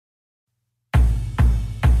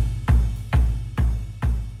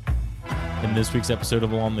In this week's episode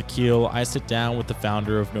of Along the Keel, I sit down with the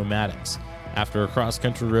founder of Nomadics. After a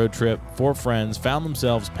cross-country road trip, four friends found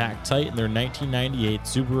themselves packed tight in their 1998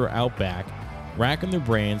 Subaru Outback, racking their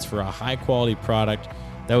brains for a high-quality product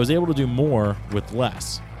that was able to do more with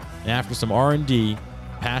less. And after some R&D,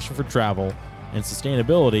 passion for travel, and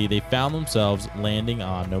sustainability, they found themselves landing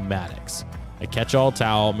on Nomadics, a catch-all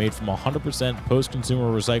towel made from 100%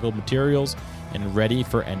 post-consumer recycled materials and ready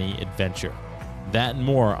for any adventure. That and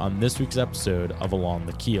more on this week's episode of Along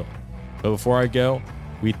the Keel. But before I go,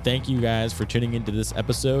 we thank you guys for tuning into this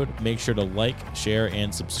episode. Make sure to like, share,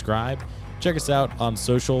 and subscribe. Check us out on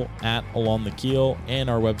social at Along the Keel and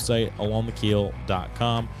our website,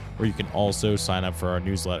 alongthekeel.com, where you can also sign up for our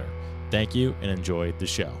newsletter. Thank you and enjoy the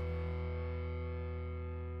show.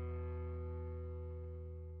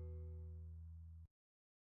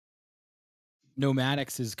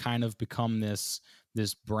 Nomadics has kind of become this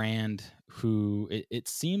brand who it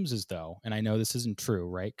seems as though, and I know this isn't true,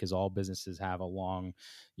 right? Because all businesses have a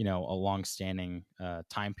long-standing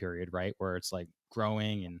time period, right? Where it's like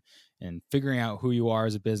growing and figuring out who you are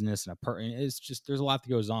as a business and it's just, there's a lot that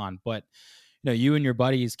goes on. But you and your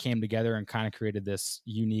buddies came together and kind of created this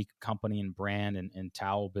unique company and brand and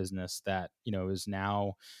towel business that is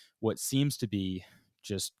now what seems to be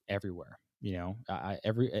just everywhere.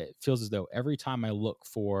 It feels as though every time I look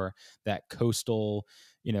for that coastal,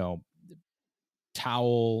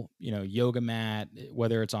 towel, yoga mat,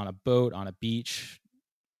 whether it's on a boat, on a beach,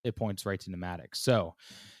 it points right to Nomadics. So,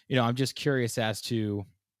 I'm just curious as to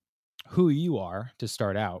who you are to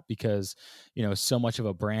start out, because, so much of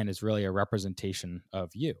a brand is really a representation of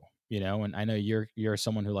you, and I know you're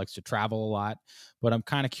someone who likes to travel a lot, but I'm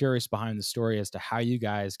kind of curious behind the story as to how you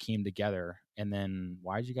guys came together, and then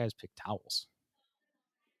why did you guys pick towels?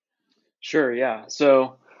 Sure, yeah.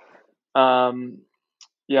 So,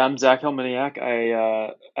 yeah, I'm Zach Helminiak.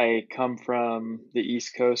 I come from the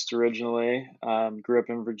East Coast originally. Grew up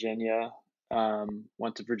in Virginia.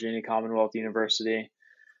 Went to Virginia Commonwealth University.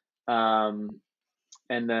 Um,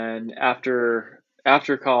 and then after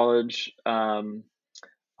college,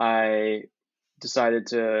 I decided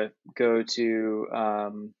to go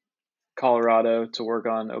to Colorado to work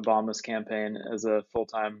on Obama's campaign as a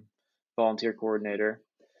full-time volunteer coordinator.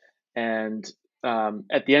 And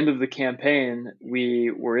at the end of the campaign, we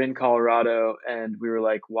were in Colorado, and we were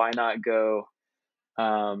like, why not go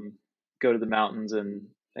to the mountains and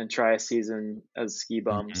try a season as ski Mhm.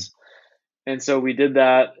 bums? And so we did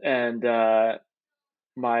that, and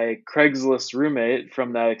my Craigslist roommate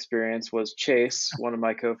from that experience was Chase, one of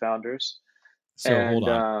my co-founders. So hold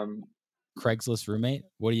And on. Craigslist roommate?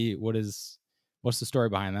 What's the story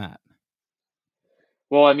behind that?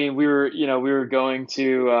 well, I mean, we were going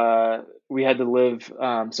to, we had to live,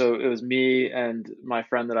 so it was me and my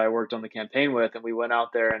friend that I worked on the campaign with, and we went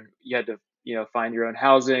out there, and you had to, find your own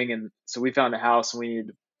housing. And so we found a house, and we needed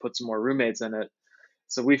to put some more roommates in it.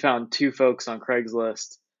 So we found two folks on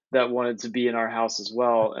Craigslist that wanted to be in our house as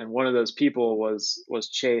well. And one of those people was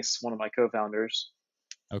Chase, one of my co-founders.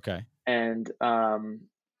 Okay. And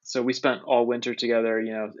so we spent all winter together,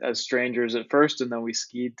 as strangers at first, and then we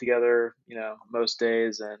skied together, most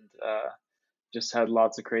days, and just had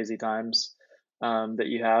lots of crazy times that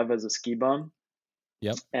you have as a ski bum.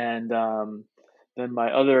 Yep. And then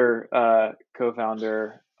my other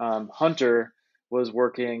co-founder, Hunter, was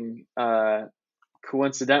working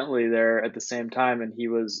coincidentally there at the same time, and he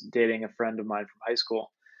was dating a friend of mine from high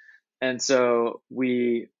school. And so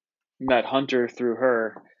we met Hunter through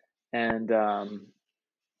her, and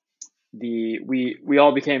we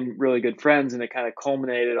all became really good friends, and it kind of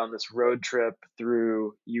culminated on this road trip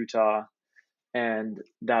through Utah. And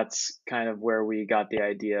that's kind of where we got the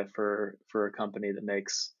idea for a company that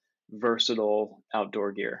makes versatile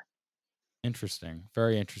outdoor gear. Interesting.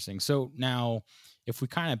 Very interesting. So now if we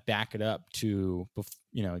kind of back it up to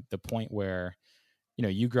the point where,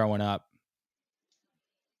 you growing up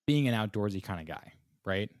being an outdoorsy kind of guy,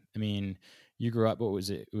 right? I mean, you grew up, what was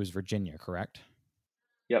it? It was Virginia, correct?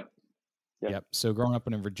 Yep. Yep. Yep. So growing up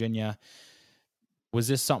in Virginia, was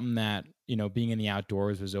this something that, being in the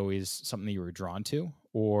outdoors was always something that you were drawn to?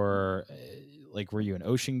 Or like, were you an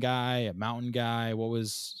ocean guy, a mountain guy? What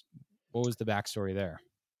was the backstory there?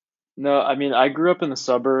 No, I mean, I grew up in the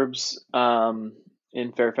suburbs,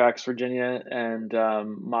 in Fairfax, Virginia, and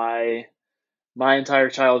my entire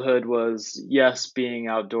childhood was, yes, being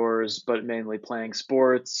outdoors, but mainly playing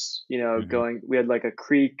sports. Hmm. We had like a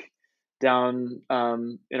creek down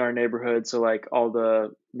in our neighborhood, so like all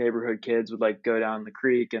the neighborhood kids would like go down the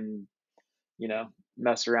creek and you know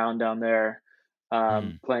mess around down there,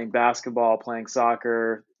 Mm. playing basketball, playing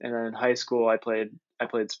soccer, and then in high school I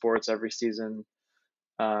played sports every season.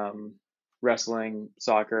 Um, wrestling,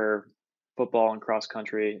 soccer, football, and cross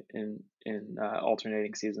country in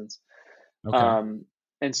alternating seasons. Okay. Um,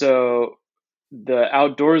 and so the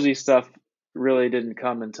outdoorsy stuff really didn't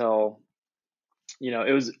come until,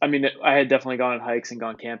 it was. I mean, I had definitely gone on hikes and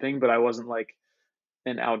gone camping, but I wasn't like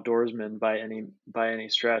an outdoorsman by any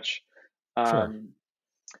stretch. Sure. Um,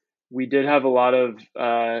 we did have a lot of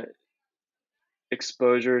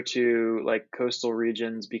exposure to like coastal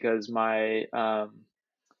regions because my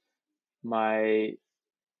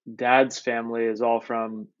dad's family is all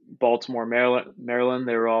from Baltimore, Maryland. Maryland.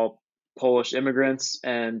 They were all Polish immigrants,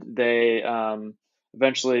 and they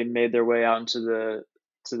eventually made their way out into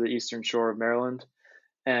the eastern shore of Maryland.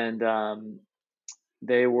 And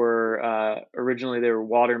they were originally they were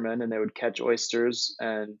watermen, and they would catch oysters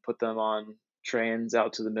and put them on trains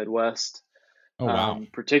out to the Midwest. Oh, wow.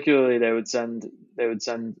 Particularly, they would send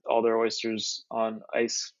all their oysters on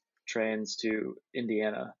ice trains to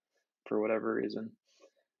Indiana for whatever reason.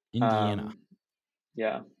 Indiana. Um,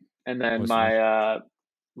 yeah, and then Always funny.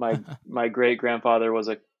 my great grandfather was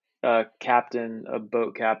a captain, a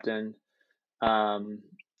boat captain, um,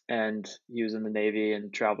 and he was in the Navy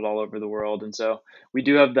and traveled all over the world. And so we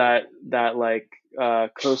do have that like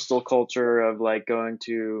coastal culture of like going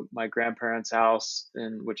to my grandparents' house,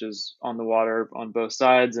 and which is on the water on both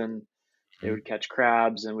sides, and they Mhm. would catch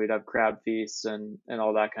crabs, and we'd have crab feasts and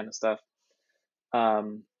all that kind of stuff.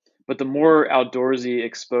 Um, but the more outdoorsy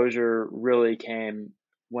exposure really came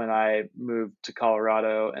when I moved to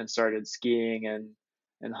Colorado and started skiing and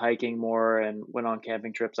hiking more and went on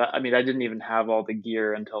camping trips. I mean, I didn't even have all the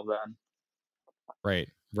gear until then. Right,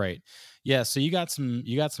 right. Yeah, so you got some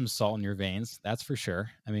salt in your veins, that's for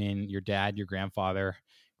sure. I mean, your dad, your grandfather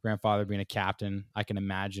being a captain, I can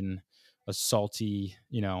imagine a salty,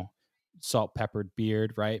 salt peppered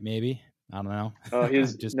beard, right? Maybe. I don't know. Oh,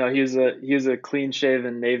 Just he was a clean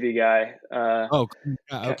shaven Navy guy. oh,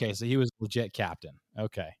 Ca- okay, so he was legit captain.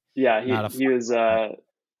 Okay. yeah, Not he a he was fly.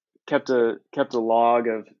 kept a log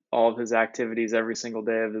of all of his activities every single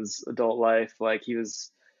day of his adult life. Like he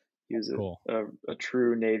was Cool. a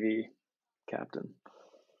true Navy captain.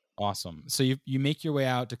 Awesome. So you make your way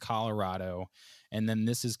out to Colorado, and then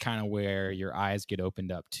this is kind of where your eyes get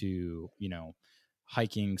opened up to,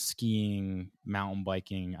 hiking, skiing, mountain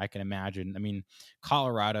biking. I can imagine. I mean,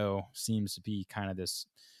 Colorado seems to be kind of this,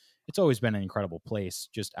 it's always been an incredible place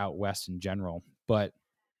just out west in general, but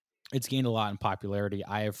it's gained a lot in popularity.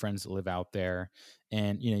 I have friends that live out there,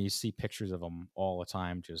 and you see pictures of them all the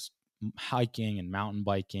time, just hiking and mountain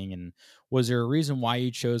biking. And was there a reason why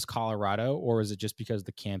you chose Colorado, or was it just because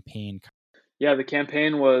the campaign? Yeah, the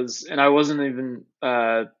campaign was, and I wasn't even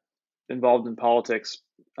involved in politics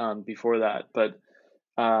before that, but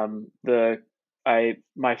the I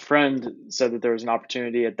my friend said that there was an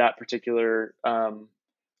opportunity at that particular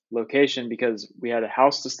location because we had a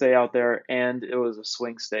house to stay out there, and it was a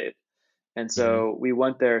swing state. And Mhm. so we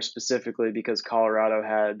went there specifically because Colorado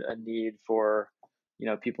had a need for,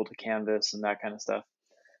 people to canvas and that kind of stuff.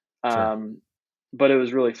 Sure. Um, but it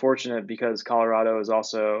was really fortunate because Colorado is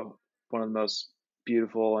also one of the most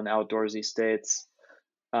beautiful and outdoorsy states.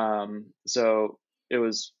 So it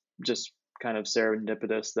was just kind of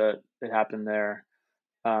serendipitous that it happened there.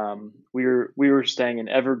 We were staying in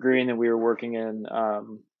Evergreen, and we were working in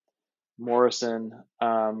Morrison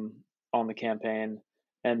on the campaign,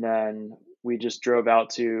 and then we just drove out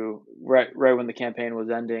to right when the campaign was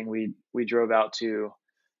ending. We drove out to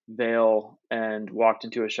Vale and walked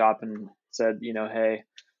into a shop and said, hey,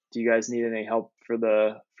 do you guys need any help for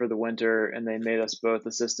the winter? And they made us both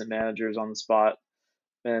assistant managers on the spot.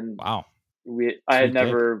 And Wow. I had Sweet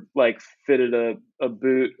gig. never like fitted a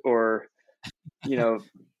boot or you know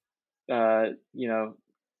you know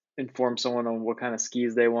inform someone on what kind of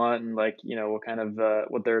skis they want, and like what kind of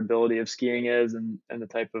what their ability of skiing is, and the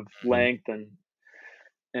type of Mhm. length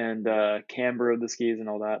and camber of the skis and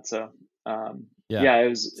all that. So Yeah. yeah, it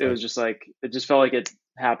was It's it like, was just like it just felt like it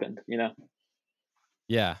happened.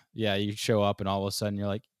 yeah, yeah. You show up, and all of a sudden you're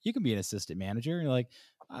like, you can be an assistant manager. And you're like,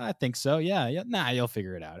 I think so. Yeah, yeah. Nah, you'll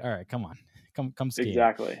figure it out. All right, come on, come skiing.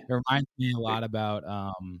 Exactly. It reminds me a lot about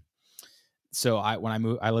so when I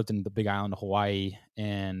moved, I lived in the Big Island of Hawaii,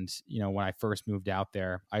 and when I first moved out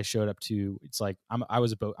there, I showed up to. It's like I'm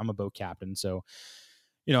a boat captain, so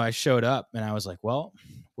I showed up and I was like, well,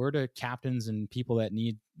 where do captains and people that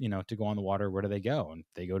need to go on the water, where do they go? And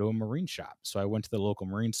they go to a marine shop. So I went to the local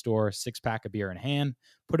marine store, 6-pack of beer in hand,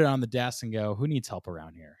 put it on the desk, and go, who needs help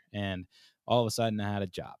around here? And all of a sudden, I had a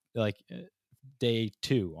job. Like day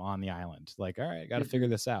 2 on the island. Like, all right, got to figure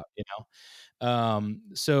Hmm. this out.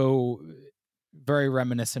 So very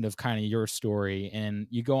reminiscent of kind of your story, and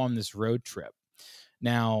you go on this road trip.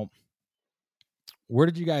 Now, Where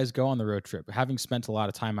did you guys go on the road trip? Having spent a lot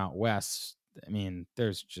of time out west, I mean,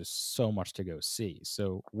 there's just so much to go see.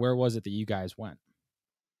 So where was it that you guys went?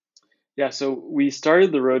 Yeah, so we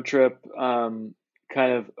started the road trip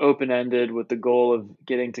kind of open ended with the goal of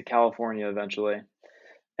getting to California eventually. Okay.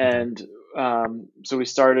 And so we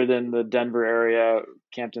started in the Denver area,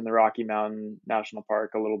 camped in the Rocky Mountain National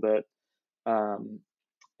Park a little bit. Um,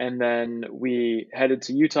 and then we headed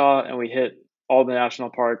to Utah and we hit all the national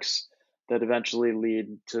parks that eventually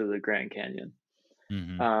lead to the Grand Canyon.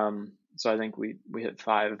 Hmm. So I think we hit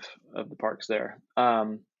five of the parks there.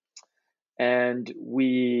 And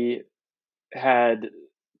we had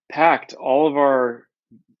packed all of our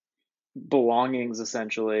belongings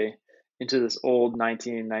essentially into this old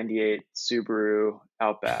 1998 Subaru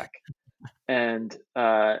Outback. And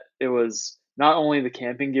it was not only the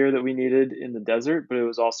camping gear that we needed in the desert, but it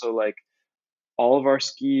was also like all of our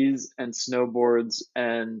skis and snowboards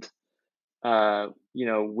and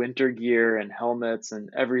winter gear and helmets and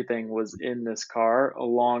everything was in this car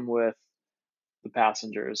along with the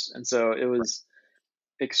passengers. And so it was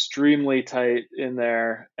extremely tight in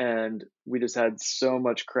there and we just had so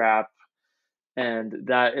much crap, and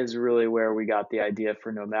that is really where we got the idea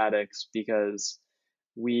for Nomadics, because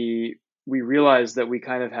we we realized that we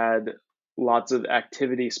kind of had lots of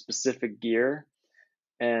activity specific gear.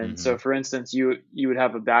 And Hmm. so for instance, you would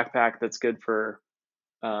have a backpack that's good for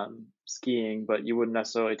skiing, but you wouldn't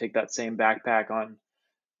necessarily take that same backpack on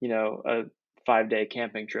a 5-day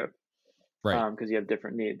camping trip Right. because you have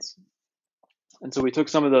different needs. And so we took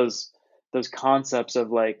some of those concepts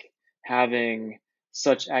of like having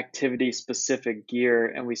such activity specific gear,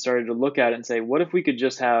 and we started to look at it and say, what if we could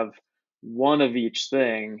just have one of each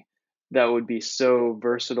thing that would be so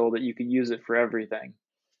versatile that you could use it for everything.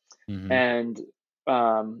 Hmm. And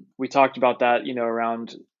we talked about that,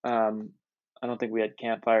 around. I don't think we had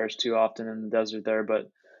campfires too often in the desert there, but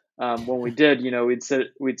when we did,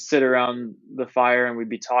 we'd sit around the fire and we'd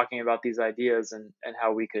be talking about these ideas and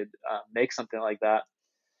how we could make something like that.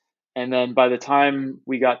 And then by the time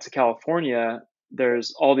we got to California,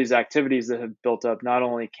 there's all these activities that have built up, not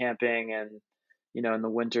only camping and, in the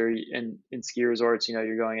winter in ski resorts,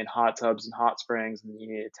 you're going in hot tubs and hot springs and you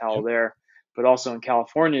need a towel Yep. there. But also in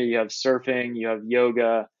California, you have surfing, you have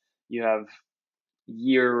yoga, you have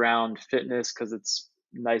year round fitness because it's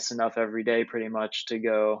nice enough every day pretty much to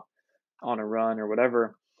go on a run or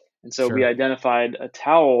whatever. And so we Sure. identified a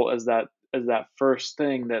towel as that first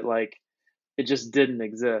thing that like it just didn't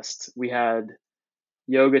exist. We had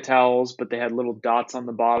yoga towels, but they had little dots on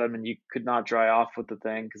the bottom, and you could not dry off with the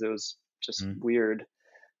thing because it was just Mhm. weird.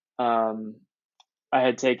 Um, I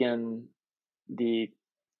had taken the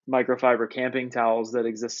microfiber camping towels that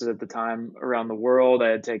existed at the time around the world. I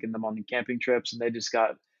had taken them on the camping trips, and they just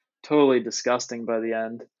got totally disgusting by the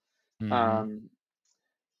end. Mhm. Um,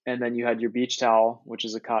 and then you had your beach towel, which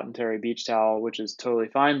is a cotton terry beach towel, which is totally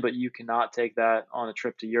fine, but you cannot take that on a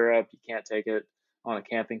trip to Europe. You can't take it on a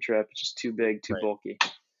camping trip. It's just too big, too Right. bulky.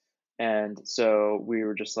 And so we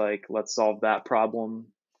were just like, let's solve that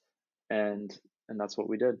problem, and that's what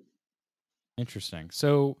we did. Interesting.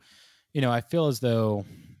 So, I feel as though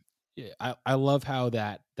I love how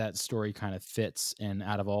that story kind of fits, and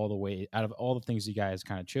out of all the things you guys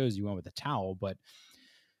kind of chose, you went with the towel, but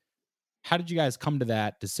how did you guys come to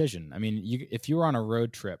that decision? I mean, if you were on a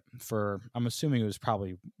road trip for, I'm assuming it was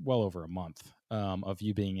probably well over a month, of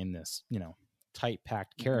you being in this, tight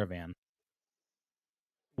packed Mhm. caravan,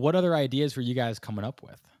 what other ideas were you guys coming up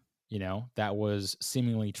with, that was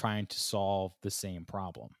seemingly trying to solve the same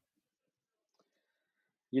problem?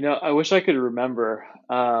 I wish I could remember.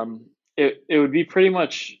 It would be pretty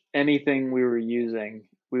much anything we were using.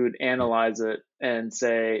 We would Mm. analyze it and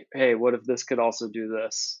say, "Hey, what if this could also do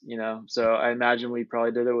this?" So I imagine we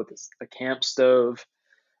probably did it with a camp stove.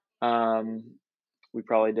 Um, we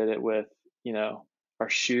probably did it with, you know, our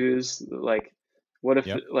shoes. Like, what if,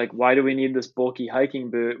 Yep. like, why do we need this bulky hiking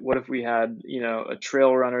boot? What if we had, a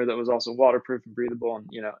trail runner that was also waterproof and breathable, and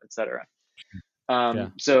et cetera. Yeah.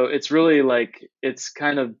 So it's really like it's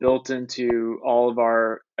kind of built into all of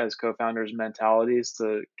our as co-founders mentalities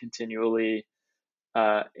to continually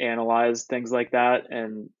analyze things like that.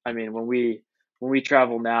 And I mean, when we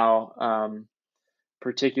travel now,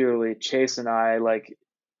 particularly Chase and I, like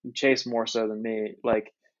Chase more so than me,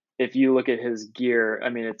 like if you look at his gear, I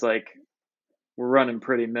mean, it's like we're running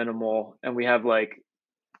pretty minimal, and we have like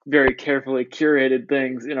very carefully curated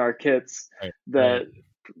things in our kits Right. that Right.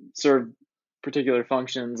 serve particular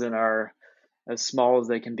functions and are as small as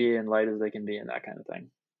they can be and light as they can be and that kind of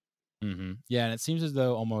thing. Yeah, and it seems as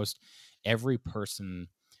though almost every person,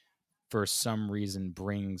 for some reason,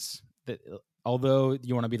 brings that. although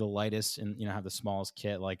you want to be the lightest and have the smallest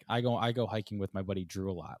kit, like I go hiking with my buddy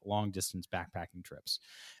Drew a lot, long distance backpacking trips,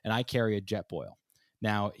 and I carry a Jetboil.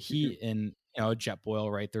 Now Hmm. he and a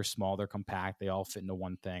Jetboil, right? They're small, they're compact, they all fit into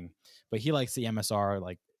one thing. But he likes the MSR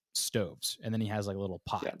like stoves, and then he has like a little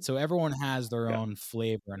pot. Yeah. So everyone has their Yeah. own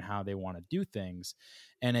flavor and how they want to do things,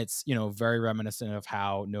 and it's very reminiscent of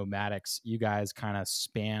how Nomadics, you guys kind of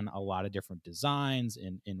span a lot of different designs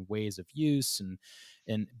and ways of use,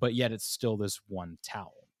 and but yet it's still this one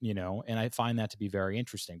towel, and I find that to be very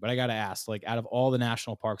interesting. But I got to ask, like, out of all the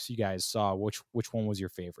national parks you guys saw, which one was your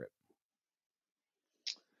favorite?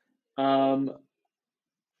 Um,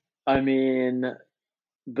 I mean,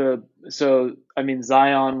 I mean,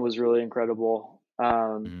 Zion was really incredible.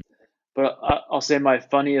 Mhm. But I'll say my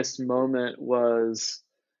funniest moment was,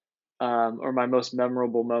 or my most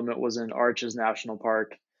memorable moment was in Arches National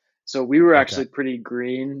Park. So we were Okay. actually pretty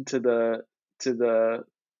green to the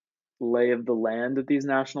lay of the land at these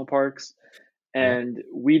national parks, Yep. and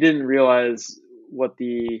we didn't realize what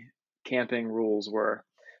the camping rules were.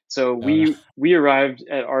 So Oh no. we arrived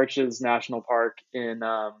at Arches National Park in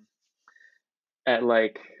at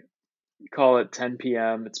like, call it 10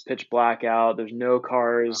 p.m. It's pitch black out. There's no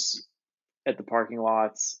cars at the parking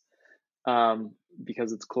lots,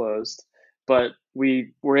 because it's closed. But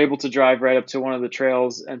we were able to drive right up to one of the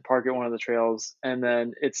trails and park at one of the trails. And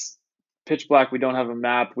then it's pitch black. We don't have a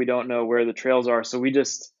map. We don't know where the trails are. So we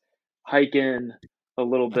just hike in a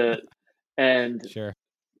little bit and Sure.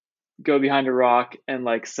 go behind a rock and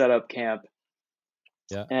like set up camp.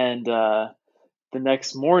 Yeah. And the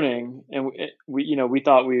next morning, and we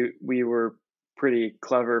thought we were pretty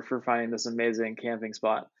clever for finding this amazing camping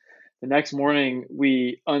spot. The next morning,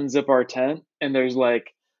 we unzip our tent, and there's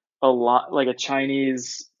like a lot, like a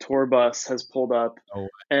Chinese tour bus has pulled up, Oh.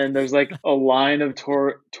 and there's like a line of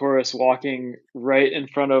tourists walking right in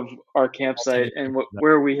front of our All campsite, taking and pictures.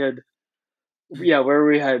 where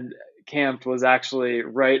we had camped was actually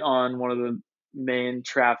right on one of the main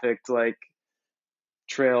trafficked like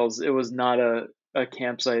trails. It was not a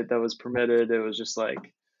campsite that was permitted. It was just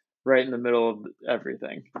like right in the middle of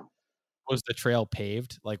everything. Was the trail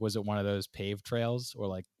paved? Like, was it one of those paved trails or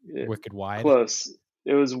like It, wicked wide? close.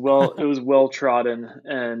 It was well trodden,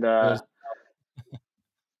 and It was.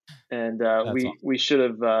 That's awesome. we should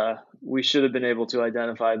have been able to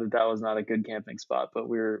identify that that was not a good camping spot, but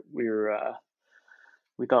we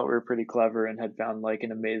thought we were pretty clever and had found like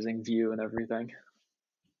an amazing view and everything.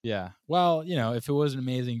 Yeah. Well, if it was an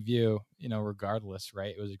amazing view, regardless,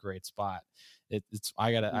 right? It was a great spot. I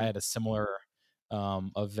Hmm. had a similar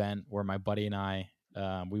event where my buddy and I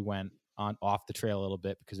we went on off the trail a little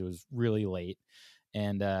bit because it was really late,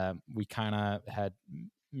 and we kind of had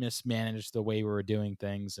mismanaged the way we were doing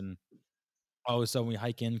things, and all of a sudden we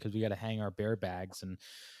hike in because we got to hang our bear bags, and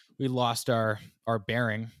we lost our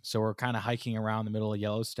bearing, so we're kind of hiking around the middle of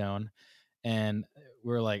Yellowstone, and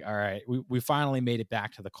we're like, all right, we finally made it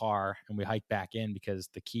back to the car, and we hiked back in because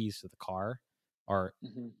the keys to the car are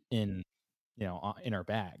Hmm. in in our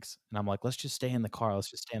bags. And I'm like, let's just stay in the car.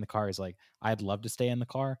 Let's just stay in the car. He's like, I'd love to stay in the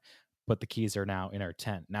car, but the keys are now in our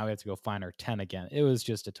tent. Now we have to go find our tent again. It was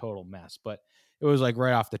just a total mess, but it was like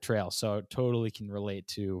right off the trail. So it totally can relate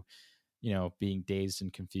to, being dazed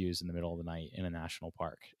and confused in the middle of the night in a national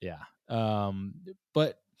park. Yeah.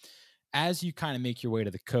 But as you kind of make your way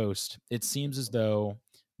to the coast, it seems as though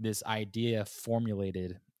this idea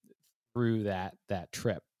formulated through that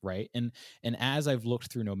trip, right? And as I've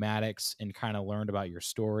looked through Nomadics and kind of learned about your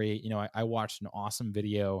story, I watched an awesome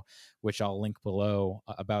video which I'll link below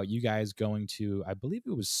about you guys going to, I believe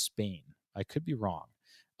it was Spain. I could be wrong,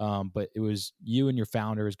 but it was you and your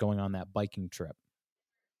founders going on that biking trip.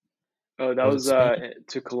 Oh, that Was it was Spain?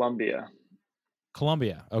 to Colombia.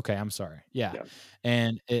 Colombia. Okay, I'm sorry. Yeah, Yeah.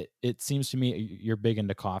 and it seems to me you're big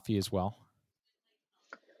into coffee as well.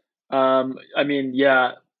 I mean,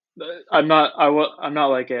 yeah, I'm not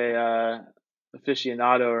like a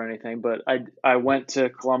aficionado or anything, but I went to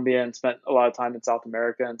Colombia and spent a lot of time in South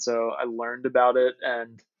America, and so I learned about it.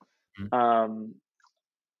 And Mhm. um,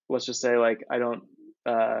 let's just say, like, I don't,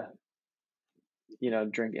 uh,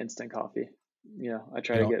 drink instant coffee. I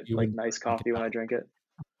try You to don't get you like wouldn't nice Dunkin' coffee when I drink it.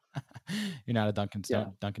 You're not a Yeah,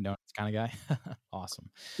 Dunkin' Donuts kind of guy? Awesome.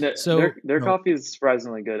 their So, their coffee is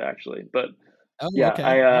surprisingly good, actually. But oh, yeah, okay.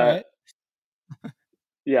 All right.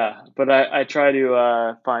 I try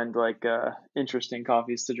to find like interesting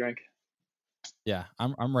coffees to drink. Yeah,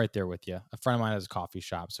 I'm right there with you. A friend of mine has a coffee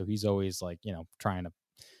shop, so he's always like, trying to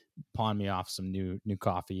pawn me off some new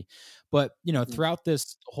coffee. But, Mhm. throughout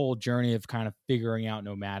this whole journey of kind of figuring out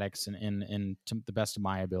nomadics and to the best of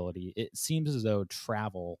my ability, it seems as though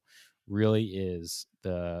travel really is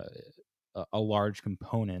a large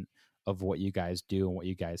component of what you guys do and what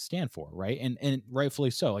you guys stand for, right? And rightfully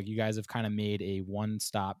so. Like, you guys have kind of made a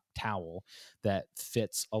one-stop towel that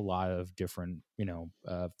fits a lot of different,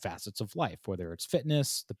 facets of life, whether it's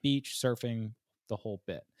fitness, the beach, surfing, the whole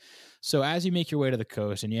bit. So as you make your way to the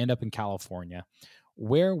coast and you end up in California,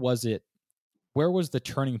 where was it? Where was the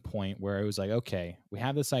turning point where it was like, okay, we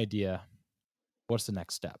have this idea. What's the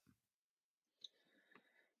next step?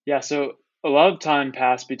 Yeah, so a lot of time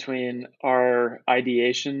passed between our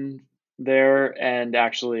ideation there and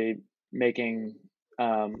actually making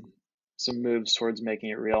um, some moves towards making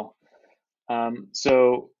it real.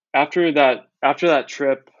 So after that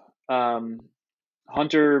trip, um,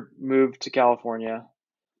 Hunter moved to California,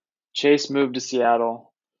 Chase moved to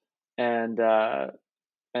Seattle, and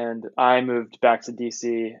I moved back to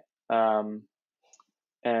DC, um,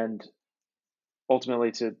 and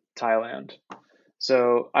ultimately to Thailand.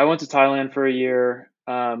 So I went to Thailand for a year.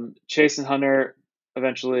 Chase and Hunter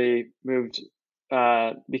eventually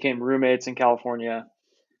became roommates in California.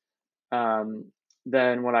 Um,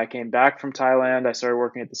 then when I came back from Thailand, I started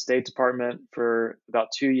working at the State Department for about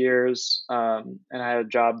 2 years, and I had a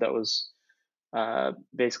job that was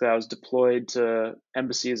basically I was deployed to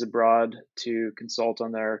embassies abroad to consult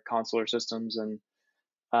on their consular systems, and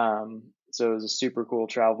so it was a super cool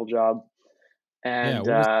travel job. Yeah, And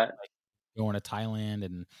what was it like going to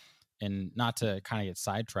Thailand, and not to kind of get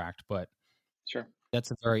sidetracked, but sure.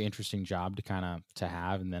 that's a very interesting job to kind of to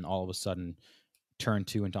have, and then all of a sudden turn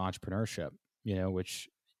to into entrepreneurship, which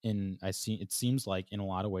in I see it seems like in a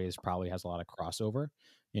lot of ways probably has a lot of crossover,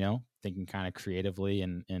 thinking kind of creatively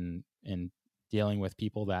and dealing with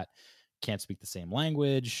people that can't speak the same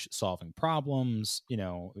language, solving problems,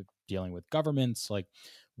 dealing with governments. Like,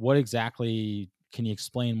 what exactly can you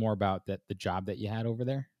explain more about that the job that you had over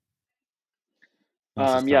there?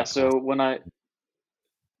 Unless it's Yeah. not possible. So when I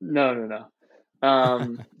no no no.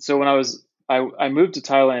 So when I moved to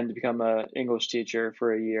Thailand to become a English teacher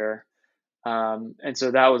for a year, and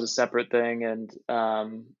so that was a separate thing, and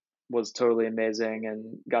was totally amazing,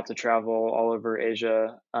 and got to travel all over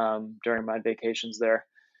Asia during my vacations there.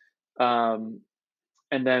 Um,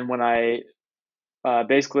 and then when I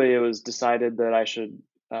basically it was decided that I should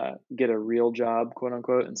get a real job, quote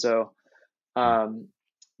unquote, and so Mm. um,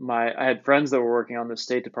 my I had friends that were working on the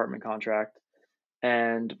State Department contract.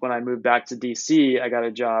 And when I moved back to DC, I got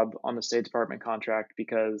a job on the State Department contract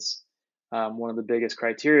because one of the biggest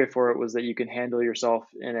criteria for it was that you can handle yourself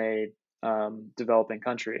in a developing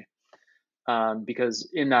country. Because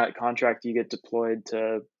in that contract, you get deployed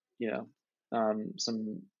to, you know,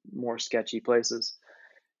 some more sketchy places.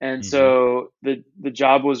 And Mhm. so the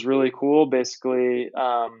job was really cool. Basically,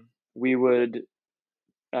 we would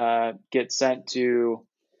get sent to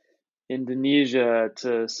Indonesia,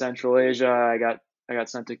 to Central Asia. I got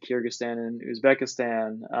sent to Kyrgyzstan and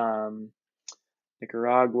Uzbekistan,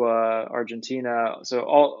 Nicaragua, Argentina, so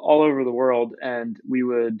all over the world, and we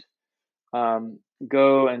would um,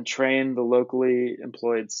 go and train the locally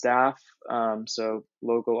employed staff. So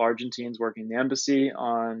local Argentines working the embassy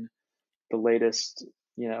on the latest,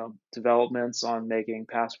 developments on making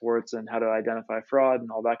passports and how to identify fraud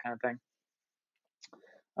and all that kind of thing.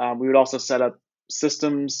 We would also set up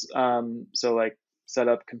systems, so like set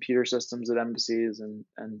up computer systems at embassies and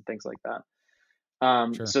things like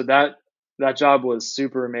that. Sure. So that job was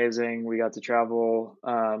super amazing. We got to travel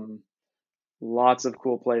lots of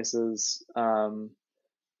cool places.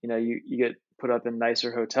 You get put up in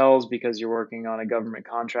nicer hotels because you're working on a government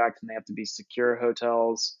contract and they have to be secure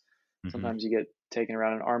hotels. Mhm. Sometimes you get taken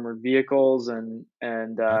around in armored vehicles, and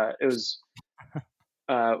That's it was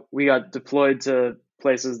we got deployed to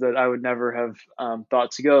places that I would never have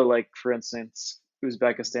thought to go, like for instance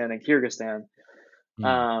Uzbekistan and Kyrgyzstan. mm,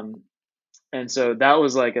 Um, and so that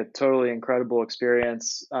was like a totally incredible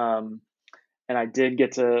experience. And I did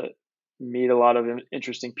get to meet a lot of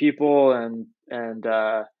interesting people, and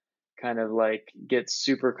kind of like get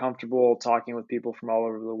super comfortable talking with people from all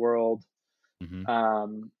over the world. mhm.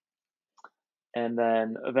 Um, and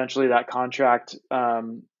then eventually that contract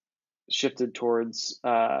shifted towards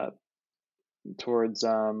online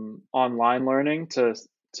learning to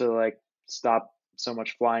like stop so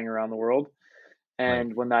much flying around the world. Right.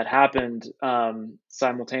 And when that happened,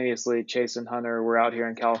 simultaneously, Chase and Hunter were out here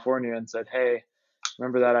in California and said, "Hey,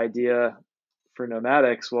 remember that idea for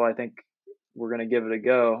nomadics? Well, I think we're going to give it a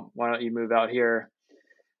go. Why don't you move out here?"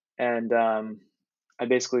 And I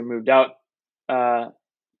basically moved out uh,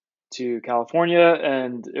 to California,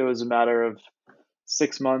 and it was a matter of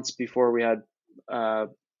 6 months before we had a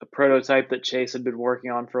prototype that Chase had been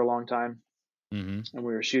working on for a long time, Mhm. and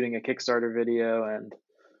we were shooting a Kickstarter video, and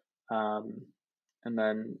um, and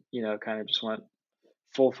then kind of just went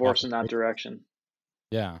full Off force the in that races. direction.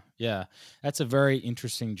 Yeah, yeah. That's a very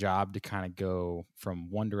interesting job to kind of go from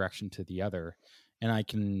one direction to the other. And I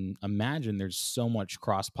can imagine there's so much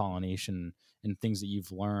cross pollination and things that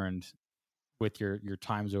you've learned with your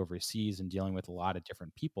times overseas and dealing with a lot of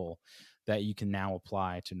different people that you can now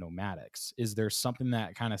apply to nomadics. Is there something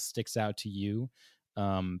that kind of sticks out to you,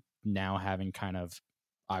 now having kind of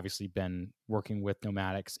obviously been working with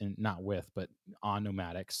nomadics, and not with, but on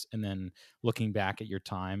nomadics, and then looking back at your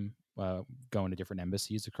time going to different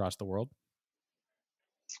embassies across the world?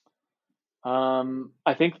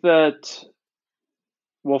 I think that,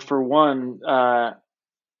 well, for one,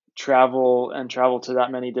 travel to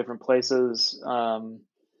that many different places. I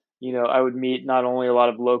would meet not only a lot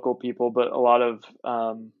of local people, but a lot of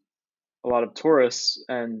tourists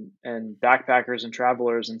and backpackers and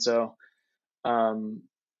travelers. And so um,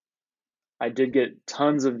 I did get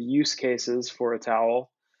tons of use cases for a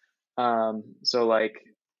towel. So like,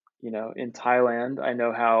 in Thailand, I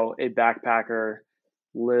know how a backpacker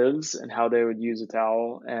lives and how they would use a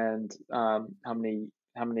towel, and how many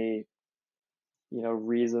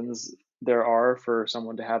reasons there are for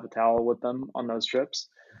someone to have a towel with them on those trips.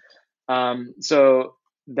 So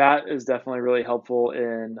that is definitely really helpful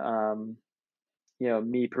in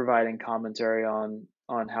me providing commentary on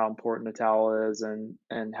how important a towel is,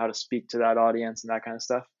 and how to speak to that audience and that kind of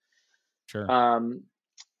stuff. Sure. Um,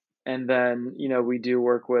 and then we do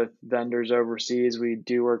work with vendors overseas. We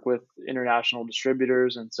do work with international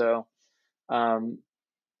distributors, and so um,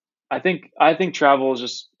 I think travel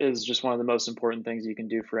is just one of the most important things you can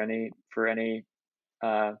do for any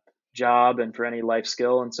uh, job and for any life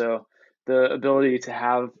skill. And so the ability to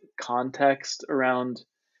have context around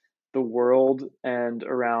the world and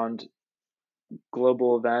around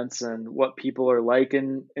global events and what people are like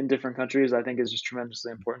in different countries, I think is just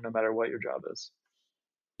tremendously important no matter what your job is.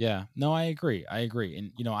 Yeah. No, I agree. I agree.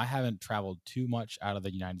 And I haven't traveled too much out of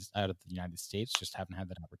the United States, just haven't had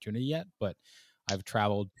that opportunity yet, but I've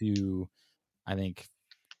traveled to, I think,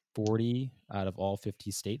 40 out of all 50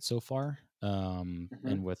 states so far, Hmm.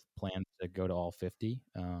 and with plans to go to all 50.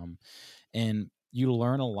 And you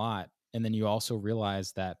learn a lot. And then you also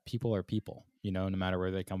realize that people are people, no matter where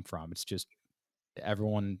they come from. It's just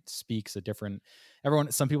everyone speaks a different,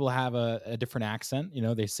 some people have a different accent,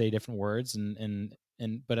 they say different words,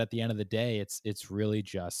 but at the end of the day, it's really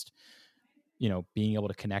just, being able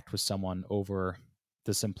to connect with someone over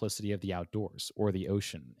the simplicity of the outdoors or the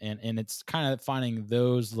ocean. And it's kind of finding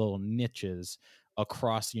those little niches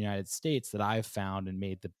across the United States that I've found and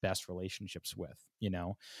made the best relationships with.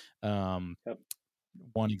 Um, Yep.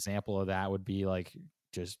 One example of that would be like,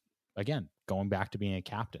 just again, going back to being a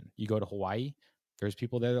captain. You go to Hawaii, there's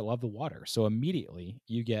people there that love the water. So immediately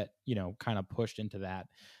you get, kind of pushed into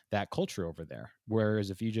that culture over there. Whereas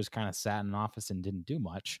if you just kind of sat in an office and didn't do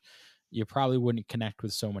much, you probably wouldn't connect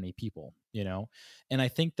with so many people. And I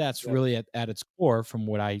think that's Yep. really at its core, from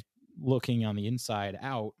what I looking on the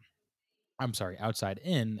outside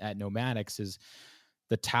in at Nomadics, is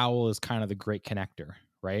the towel is kind of the great connector,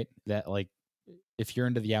 right? That, like, if you're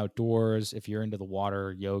into the outdoors, if you're into the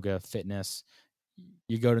water, yoga, fitness,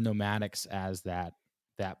 you go to Nomadics as that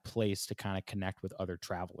place to kind of connect with other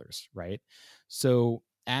travelers, right? So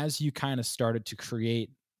as you kind of started to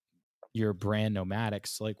create your brand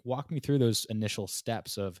Nomadics, like, walk me through those initial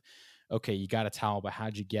steps of, okay, you got a towel, but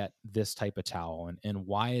how'd you get this type of towel, and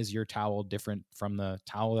why is your towel different from the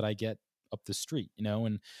towel that I get up the street?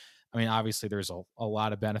 And I mean, obviously there's a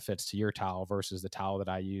lot of benefits to your towel versus the towel that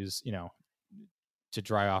I use, to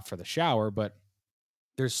dry off for the shower, but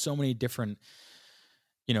there's so many different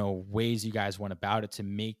ways you guys went about it to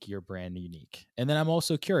make your brand unique. And then I'm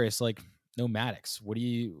also curious, like, Nomadics,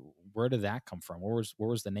 where did that come from? Where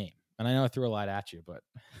was the name? And I know I threw a lot at you, but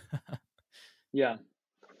Yeah.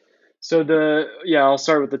 So I'll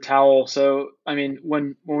start with the towel. So I mean,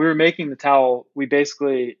 when we were making the towel, we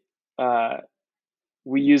basically uh,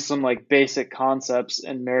 we used some like basic concepts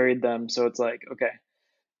and married them. So it's like, okay,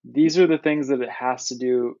 these are the things that it has to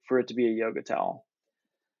do for it to be a yoga towel.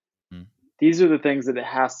 Mm, These are the things that it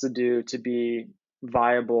has to do to be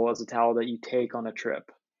viable as a towel that you take on a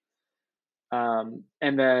trip. And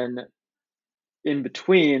then in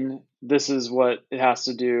between, this is what it has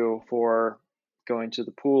to do for going to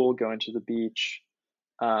the pool, going to the beach,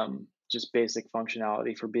 just basic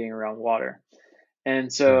functionality for being around water.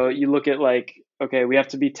 And sure. so you look at like, okay, we have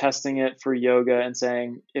to be testing it for yoga and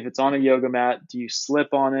saying, if it's on a yoga mat, do you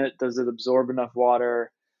slip on it? Does it absorb enough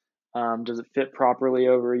water? Does it fit properly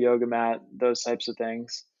over a yoga mat? Those types of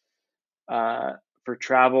things. Uh, for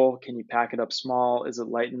travel, can you pack it up small? Is it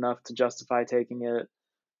light enough to justify taking it?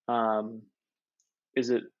 Um, is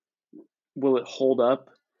it will it hold up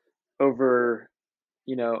over,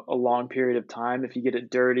 a long period of time? If you get it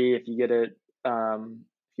dirty, if you get it,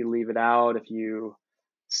 if you leave it out, if you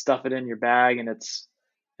stuff it in your bag and it's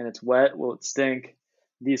wet, will it stink?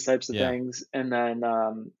 These types of Yeah. things. And then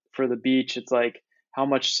for the beach, it's like how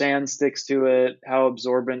much sand sticks to it, how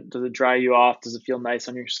absorbent does it dry you off, does it feel nice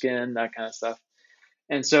on your skin, that kind of stuff.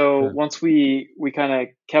 And so Sure. once we kind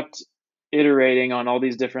of kept iterating on all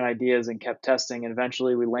these different ideas and kept testing, and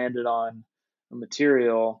eventually we landed on a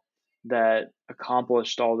material that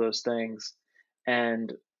accomplished all those things.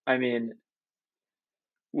 And I mean,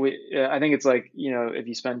 I think it's like, if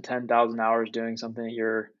you spend 10,000 hours doing something,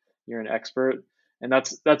 you're an expert. And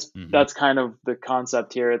Hmm. that's kind of the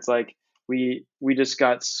concept here. It's like we just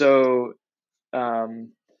got so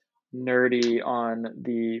um, nerdy on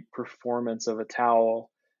the performance of a towel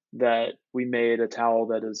that we made a towel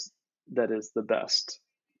that is the best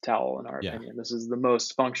towel in our Yeah. opinion. This is the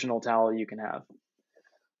most functional towel you can have.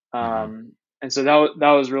 Hmm. And so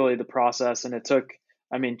that was really the process, and it took.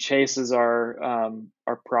 I mean, Chase is our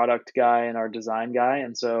product guy and our design guy,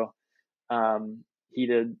 and so he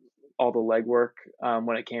did all the legwork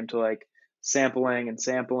when it came to like sampling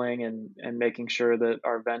and making sure that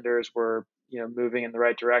our vendors were moving in the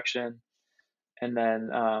right direction, and then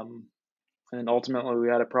ultimately we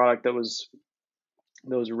had a product that was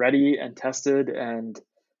ready and tested, and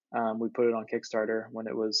we put it on Kickstarter when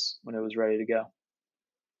it was ready to go.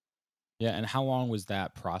 Yeah. And how long was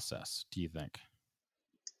that process, do you think?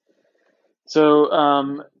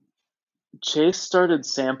 So Chase started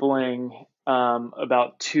sampling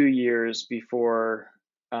about 2 years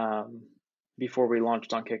um, before we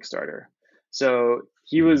launched on Kickstarter. So Hmm.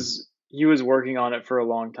 he was working on it for a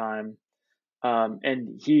long time,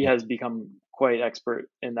 and he Yeah. has become quite expert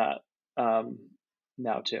in that um,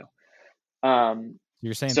 now too. Um, So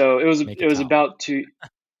you're saying so it was make a it was towel. about two.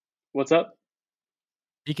 What's up?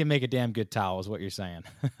 He can make a damn good towel, is what you're saying.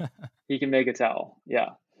 He can make a towel. Yeah.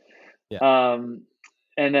 Yeah. Um,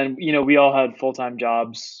 and then we all had full time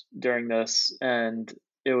jobs during this, and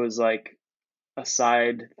it was like a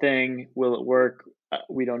side thing. Will it work?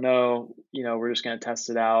 We don't know. We're just going to test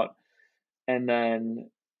it out. And then,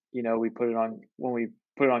 we put it on when we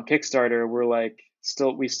put it on Kickstarter,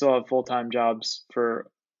 we still have full-time jobs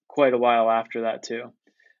for quite a while after that too.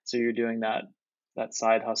 So you're doing that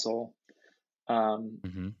side hustle um,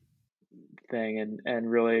 Hmm. thing and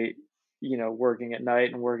really, working at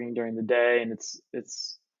night and working during the day. And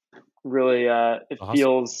it's really, A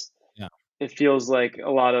hustle. Yeah. it feels like a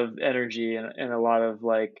lot of energy and a lot of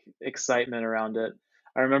like excitement around it.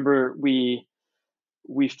 I remember we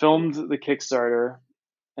filmed the Kickstarter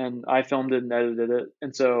and I filmed it and edited it.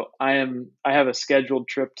 And so I have a scheduled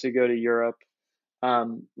trip to go to Europe,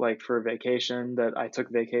 like for a vacation that I took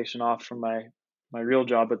vacation off from my real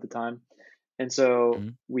job at the time. And so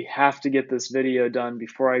Mhm. we have to get this video done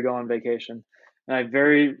before I go on vacation. And I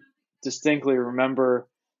very distinctly remember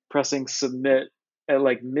pressing submit at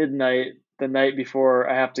like midnight the night before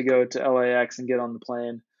I have to go to LAX and get on the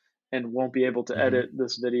plane and won't be able to Mhm. edit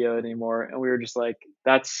this video anymore. And we were just like,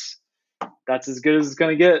 that's as good as it's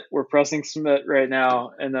gonna get. We're pressing submit right now.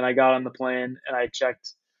 And then I got on the plane and I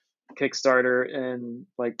checked Kickstarter in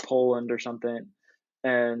like Poland or something.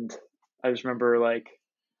 And I just remember like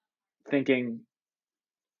thinking,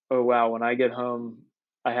 oh wow, when I get home,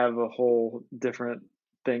 I have a whole different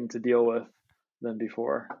thing to deal with than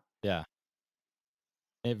before. Yeah.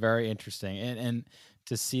 Very interesting. And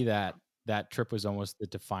to see that that trip was almost the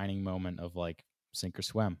defining moment of like sink or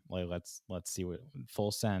swim. Like let's see what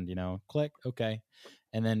full send, click, okay.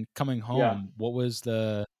 And then coming Yeah. home, what was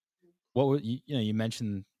the what was you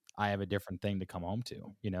mentioned I have a different thing to come home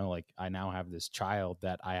to, like I now have this child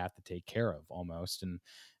that I have to take care of almost. And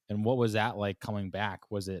what was that like coming back?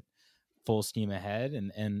 Was it full steam ahead?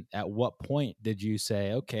 And at what point did you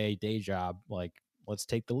say, okay, day job, like let's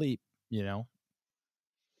take the leap, you know?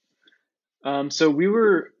 So we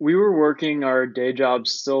were working our day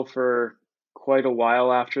jobs still for quite a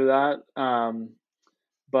while after that.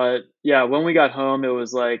 But yeah, when we got home, it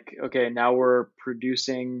was like, okay, now we're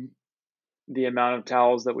producing the amount of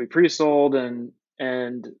towels that we pre-sold and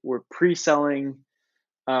we're pre-selling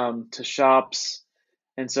to shops.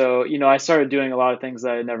 And so, I started doing a lot of things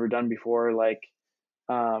that I had never done before. Like,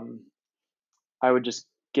 um, I would just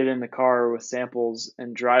get in the car with samples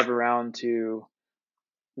and drive around to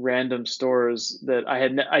random stores that I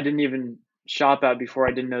didn't even shop at before.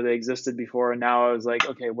 I didn't know they existed before, and now I was like,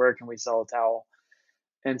 okay, where can we sell a towel?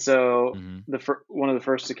 And so Mhm. one of the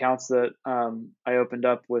first accounts that I opened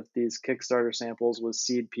up with these Kickstarter samples was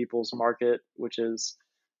Seed People's Market, which is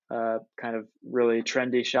kind of really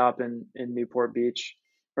trendy shop in Newport Beach,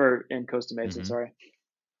 or in Costa Mesa, Hmm. sorry.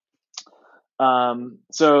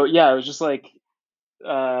 So yeah, it was just like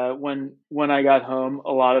when I got home,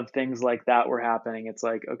 a lot of things like that were happening. It's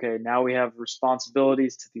like, okay, now we have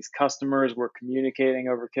responsibilities to these customers. We're communicating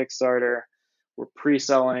over Kickstarter. We're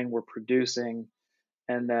pre-selling. We're producing.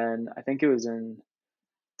 And then I think it was in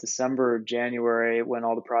December or January when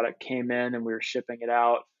all the product came in and we were shipping it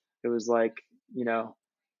out. It was like, you know,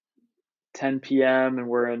 10 p.m. and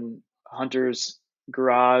we're in Hunter's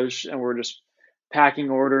garage and we're just packing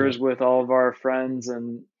Yep. orders with all of our friends,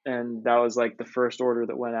 and that was like the first order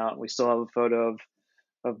that went out. We still have a photo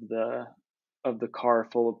of the of the car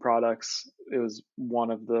full of products. It was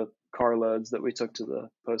one of the carloads that we took to the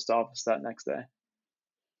post office that next day.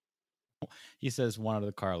 He says one of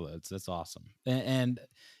the carloads. That's awesome. And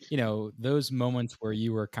those moments where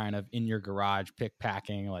you were kind of in your garage pick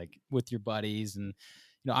packing, like with your buddies, and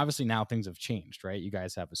obviously now things have changed, right? You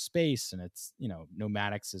guys have a space, and it's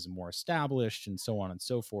Nomadics is more established, and so on and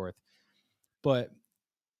so forth. But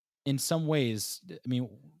in some ways, I mean,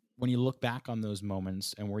 when you look back on those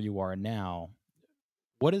moments and where you are now,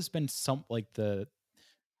 what has been some like the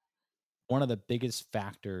one of the biggest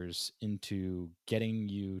factors into getting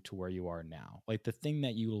you to where you are now? Like the thing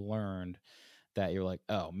that you learned that you're like,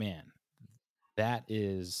 oh man, that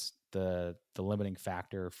is the limiting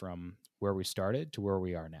factor from where we started to where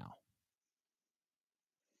we are now.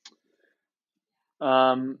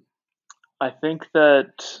 Um, I think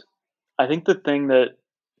that I think the thing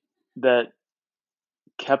that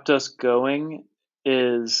kept us going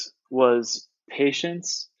is was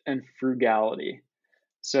patience and frugality.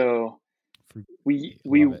 So we Frugality,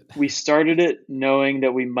 we love it. we started it knowing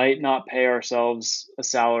that we might not pay ourselves a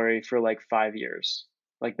salary for like 5 years.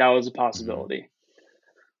 Like that was a Hmm. possibility.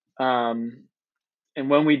 Um, and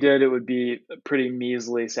when we did, it would be a pretty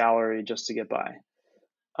measly salary just to get by.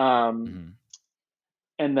 Um, Hmm.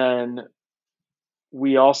 and then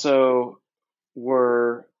we also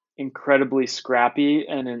were incredibly scrappy,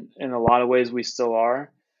 and in a lot of ways, we still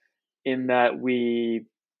are, in that we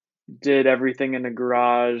did everything in the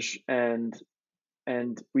garage, and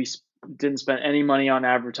we didn't spend any money on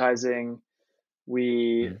advertising.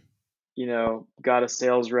 We, Hmm. got a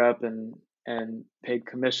sales rep and paid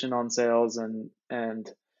commission on sales,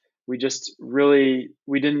 and we just really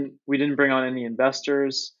we didn't bring on any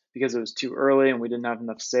investors because it was too early and we didn't have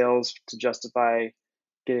enough sales to justify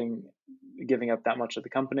getting giving up that much of the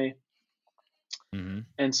company. Hmm.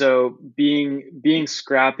 And so being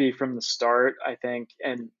scrappy from the start, I think,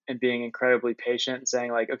 and being incredibly patient and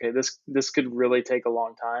saying like, okay, this could really take a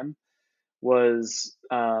long time, was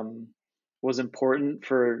was important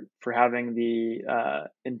for having the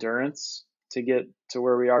endurance to get to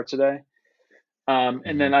where we are today. And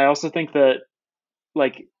Hmm. then I also think that,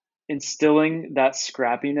 like, instilling that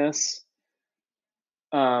scrappiness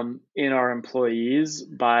in our employees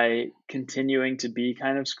by continuing to be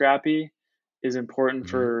kind of scrappy is important Hmm.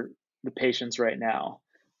 for the patients right now.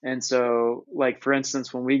 And so, like, for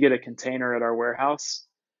instance, when we get a container at our warehouse,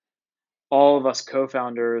 all of us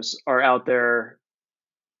co-founders are out there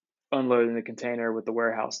unloading the container with the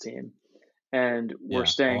warehouse team, and we're Yeah. Oh,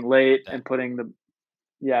 staying I love late that. and putting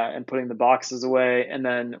the boxes away. And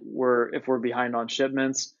then if we're behind on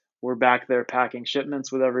shipments, we're back there packing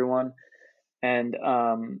shipments with everyone. And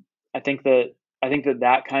I think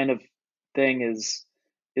that kind of thing is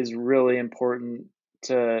really important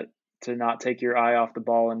to to not take your eye off the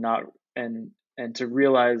ball, and not and to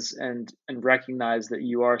realize and recognize that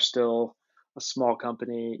you are still a small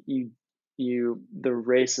company. The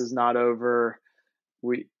race is not over.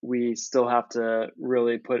 We still have to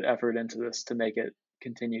really put effort into this to make it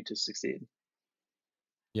continue to succeed.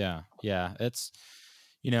 Yeah, yeah.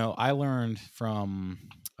 I learned from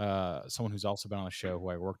someone who's also been on the show who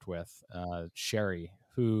I worked with, Sherry,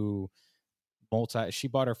 who she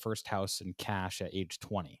bought her first house in cash at age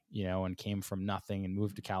 20, and came from nothing and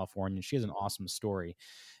moved to California. She has an awesome story.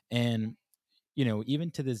 And even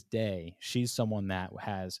to this day, she's someone that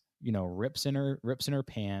has, rips in her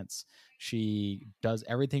pants. She does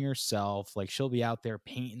everything herself. Like she'll be out there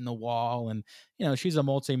painting the wall, and she's a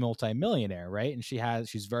multi-millionaire, right? And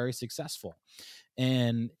she's very successful.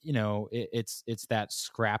 And it's that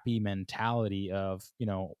scrappy mentality of,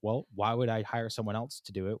 well, why would I hire someone else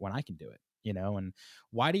to do it when I can do it? And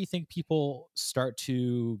why do you think people start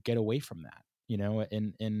to get away from that?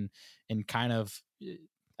 And kind of,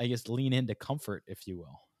 I guess, lean into comfort, if you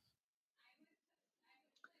will.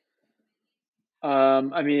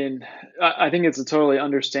 I mean, I think it's a totally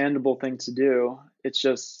understandable thing to do. It's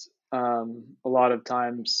just a lot of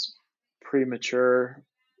times premature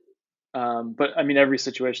But I mean, every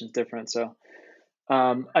situation is different. So,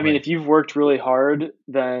 I mean, Right. if you've worked really hard,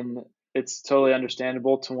 then it's totally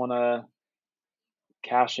understandable to want to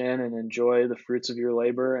cash in and enjoy the fruits of your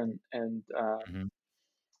labor. Mhm.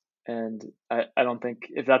 And I don't think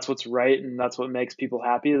if that's what's right and that's what makes people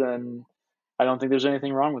happy, then I don't think there's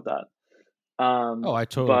anything wrong with that. Oh, I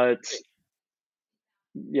totally But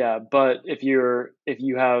agree. yeah, but if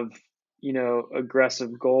you have,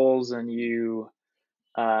 aggressive goals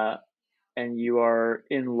uh, and you are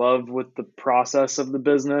in love with the process of the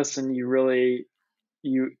business and you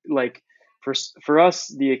like for us,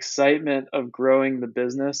 the excitement of growing the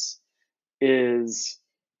business is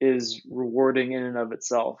is rewarding in and of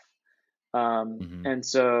itself. Mhm. And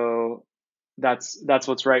so that's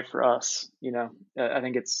what's right for us. I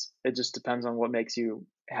think it just depends on what makes you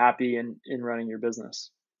happy in running your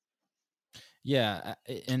business. Yeah,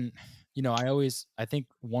 and I think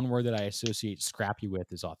one word that I associate scrappy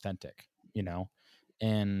with is authentic, you know,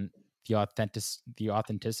 and the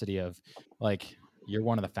authenticity of like you're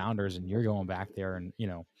one of the founders and you're going back there and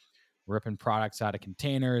ripping products out of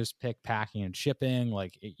containers, pick, packing, and shipping.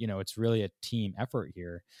 Like it's really a team effort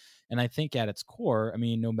here, and I think at its core, I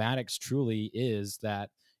mean, Nomadics truly is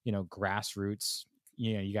that grassroots.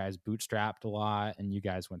 You guys bootstrapped a lot, and you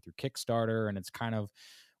guys went through Kickstarter, and it's kind of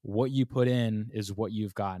what you put in is what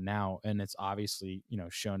you've got now, and it's obviously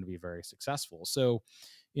shown to be very successful. So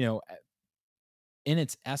you know in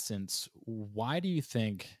its essence, why do you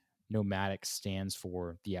think nomadic stands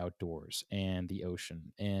for the outdoors and the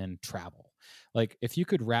ocean and travel? Like if you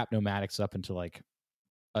could wrap nomadics up into like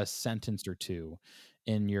a sentence or two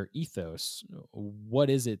in your ethos, what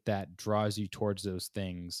is it that draws you towards those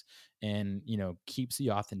things and keeps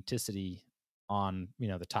the authenticity on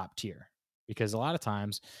the top tier? Because a lot of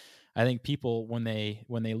times I think people when they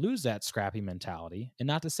lose that scrappy mentality, and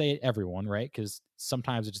not to say everyone, right? Because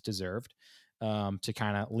sometimes it's deserved, to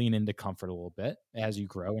kind of lean into comfort a little bit as you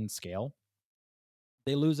grow and scale.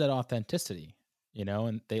 They lose that authenticity,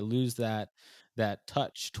 and they lose that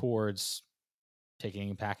touch towards taking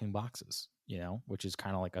and packing boxes, which is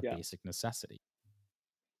kind of like a Yeah. basic necessity.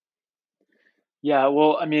 Yeah.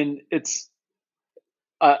 Well, I mean,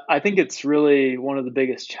 I think it's really one of the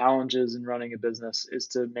biggest challenges in running a business is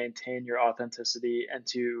to maintain your authenticity and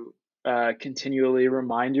to continually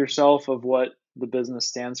remind yourself of what the business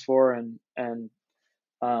stands for and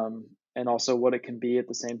also what it can be at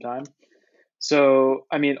the same time. So,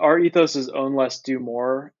 I mean, our ethos is own less, do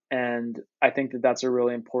more, and I think that that's a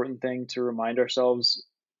really important thing to remind ourselves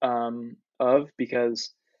of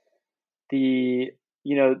because the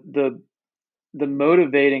you know the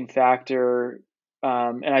motivating factor,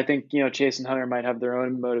 and I think Chase and Hunter might have their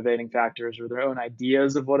own motivating factors or their own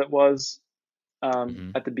ideas of what it was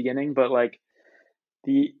Hmm. at the beginning, but like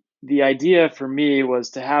the the idea for me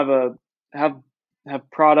was to have have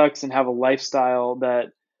products and have a lifestyle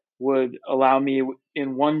that would allow me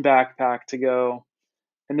in one backpack to go,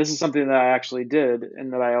 and this is something that I actually did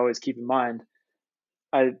and that I always keep in mind.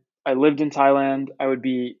 I i lived in Thailand. I would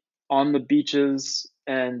be on the beaches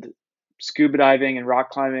and scuba diving and rock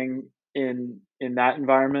climbing in that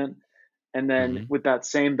environment, and then Hmm. with that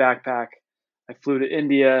same backpack I flew to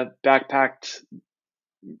India, backpacked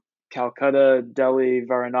Calcutta, Delhi,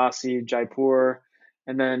 Varanasi, Jaipur,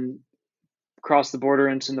 and then crossed the border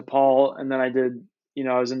into Nepal. And then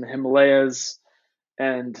I was in the Himalayas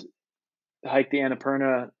and hiked the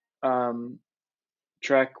Annapurna um,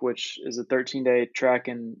 trek, which is a 13-day trek,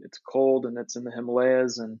 and it's cold and it's in the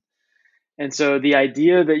Himalayas. And so the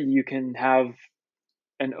idea that you can have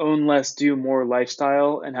an own less, do more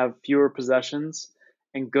lifestyle and have fewer possessions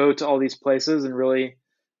and go to all these places and really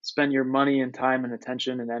spend your money and time and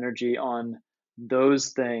attention and energy on those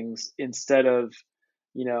things instead of,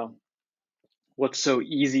 you know, what's so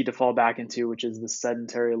easy to fall back into, which is the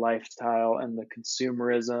sedentary lifestyle and the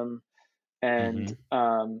consumerism and, Hmm.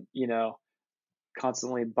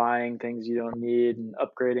 constantly buying things you don't need and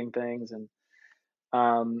upgrading things. And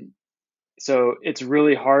um, so it's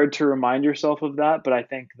really hard to remind yourself of that, but I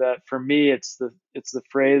think that for me it's the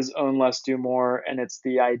phrase own less, do more, and it's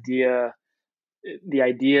the ideas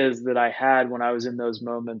that I had when I was in those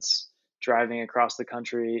moments driving across the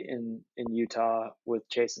country in Utah with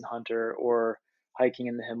Chase and Hunter, or hiking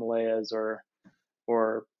in the Himalayas, or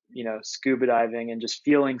scuba diving, and just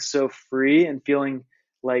feeling so free and feeling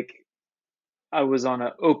like I was on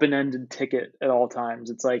an open-ended ticket at all times.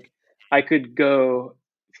 It's like I could go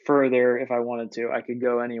further if I wanted to. I could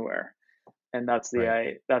go anywhere, and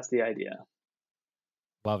Right. that's the idea.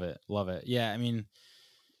 Love it. Love it. Yeah. I mean,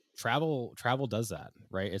 travel does that,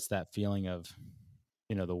 right? It's that feeling of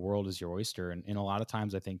the world is your oyster. And a lot of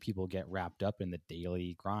times I think people get wrapped up in the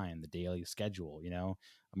daily grind, the daily schedule.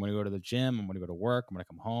 I'm going to go to the gym, I'm going to go to work, I'm going to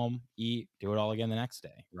come home, eat, do it all again the next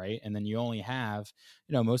day. Right. And then you only have,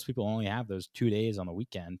 most people only have those 2 days on the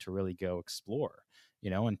weekend to really go explore,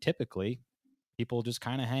 and typically people just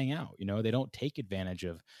kind of hang out. They don't take advantage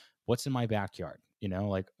of what's in my backyard.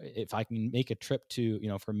 Like if I can make a trip to,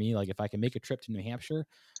 for me, like if I can make a trip to New Hampshire,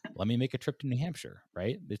 let me make a trip to New Hampshire,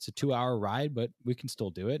 right? It's a 2-hour ride, but we can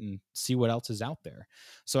still do it and see what else is out there.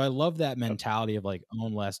 So I love that mentality of like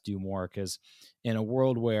own less, do more. Because in a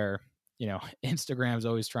world where, Instagram's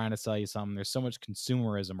always trying to sell you something, there's so much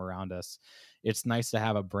consumerism around us. It's nice to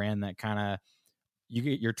have a brand that kind of,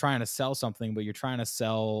 you're trying to sell something, but you're trying to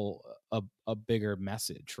sell a bigger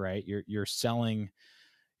message, right? You're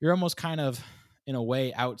almost kind of in a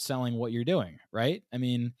way outselling what you're doing, right? I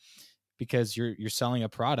mean, because you're selling a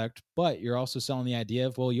product, but you're also selling the idea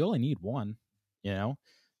of, well, you only need one, you know.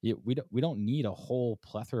 We don't need a whole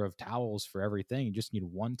plethora of towels for everything. You just need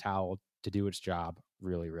one towel to do its job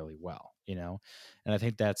really, really well, And I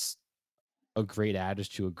think that's a great adage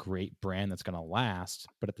to a great brand that's going to last,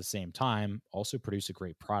 but at the same time also produce a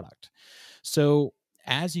great product. So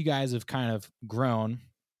as you guys have kind of grown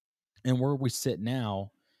and where we sit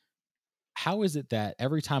now, how is it that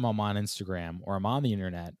every time I'm on Instagram or I'm on the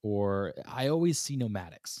internet, or I always see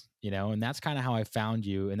Nomadics, and that's kind of how I found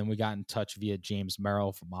you. And then we got in touch via James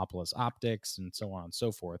Merrill from Opolis Optics and so on and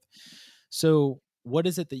so forth. So what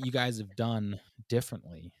is it that you guys have done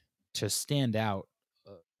differently to stand out,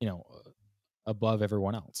 uh, you know, uh, above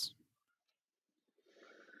everyone else?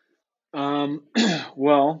 Um,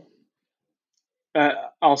 well, uh,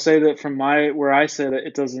 I'll say that from where I sit,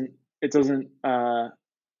 it doesn't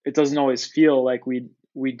it doesn't always feel like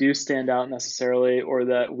we do stand out necessarily, or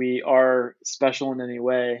that we are special in any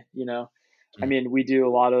way. I Mm. mean, we do a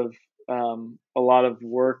lot of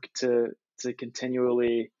work to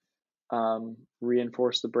continually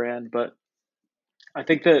reinforce the brand, but I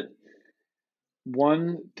think that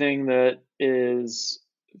one thing that is,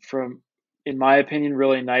 from in my opinion,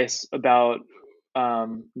 really nice about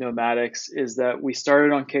Nomadics is that we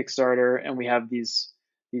started on Kickstarter, and we have these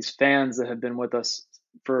fans that have been with us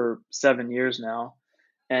for 7 years now,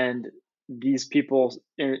 and these people,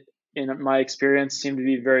 in my experience, seem to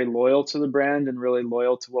be very loyal to the brand and really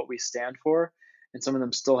loyal to what we stand for. And some of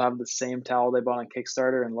them still have the same towel they bought on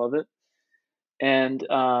Kickstarter and love it.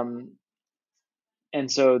 And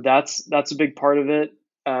so that's a big part of it.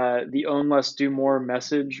 The own less, do more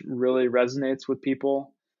message really resonates with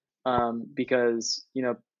people, because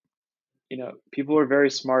people are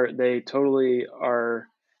very smart. They totally are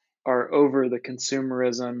over the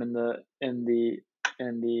consumerism and the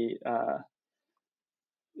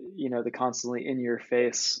constantly in your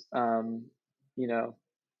face you know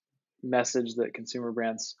message that consumer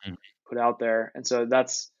brands Mm. put out there. And so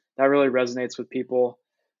that really resonates with people.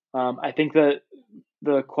 I think that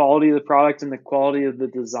the quality of the product and the quality of the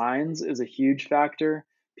designs is a huge factor.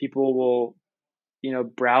 People will,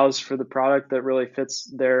 browse for the product that really fits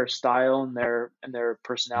their style and their Mm.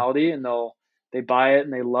 personality, and they buy it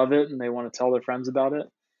and they love it and they want to tell their friends about it.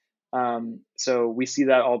 So we see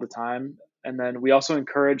that all the time. And then we also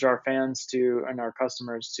encourage our fans and our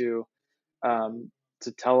customers um,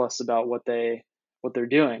 to tell us about what they're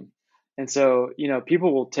doing. And so,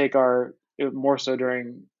 people will take more so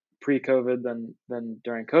during pre-COVID than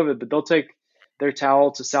during COVID, but they'll take their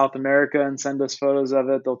towel to South America and send us photos of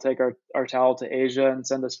it. They'll take our towel to Asia and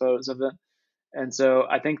send us photos of it. And so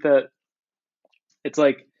I think that it's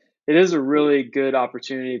like, it is a really good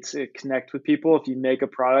opportunity to connect with people if you make a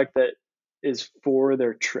product that is for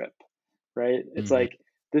their trip, right? It's Mhm. like,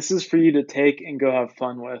 this is for you to take and go have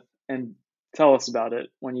fun with, and tell us about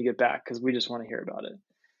it when you get back, because we just want to hear about it.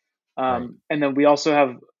 Right. And then we also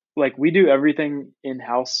have, like, we do everything in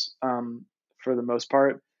house, for the most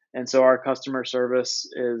part. And so our customer service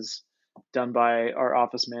is done by our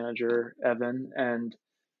office manager, Evan, and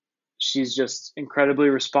she's just incredibly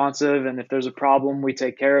responsive. And if there's a problem, we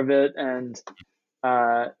take care of it. And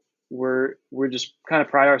uh, we're just kind of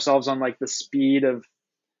pride ourselves on like the speed of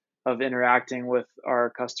interacting with our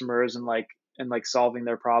customers, and like solving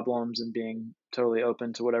their problems and being totally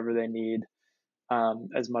open to whatever they need,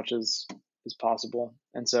 as much as possible.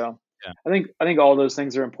 And so Yeah. I think all those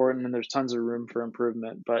things are important, and there's tons of room for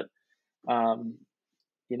improvement. But um,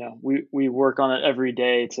 we work on it every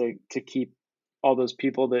day to keep all those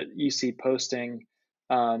people that you see posting,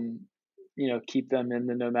 um, keep them in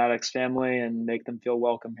the Nomadics family and make them feel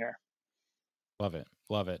welcome here. Love it.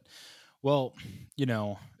 Love it. Well,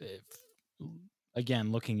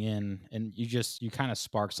 again, looking in, and you kind of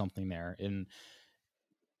spark something there. And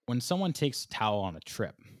when someone takes a towel on a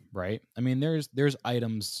trip, right? I mean, there's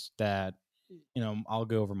items that, I'll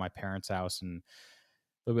go over my parents' house and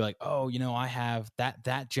they'll be like, "Oh, I have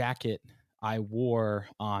that jacket I wore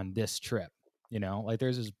on this trip." Like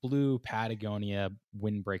there's this blue Patagonia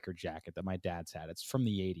windbreaker jacket that my dad's had. It's from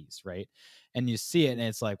the 80s, right? And you see it and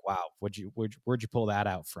it's like, "Wow, where'd you pull that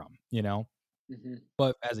out from?" Hmm.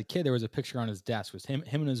 But as a kid, there was a picture on his desk with him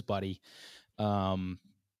and his buddy. Um,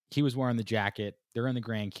 he was wearing the jacket. They're in the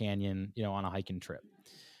Grand Canyon, on a hiking trip.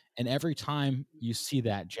 And every time you see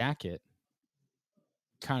that jacket,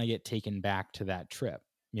 kind of get taken back to that trip,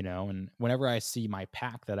 and whenever I see my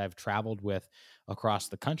pack that I've traveled with across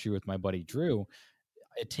the country with my buddy Drew,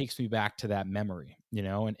 it takes me back to that memory,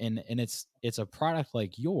 and it's a product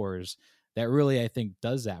like yours that really I think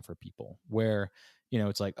does that for people where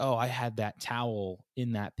it's like, oh, I had that towel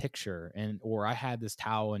in that picture, or I had this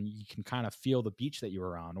towel and you can kind of feel the beach that you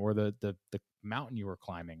were on or the mountain you were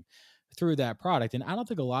climbing through that product. And I don't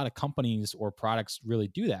think a lot of companies or products really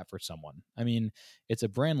do that for someone. I mean, it's a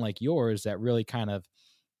brand like yours that really kind of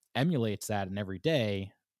emulates that in every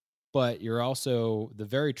day, but you're also the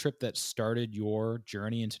very trip that started your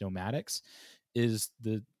journey into nomadics is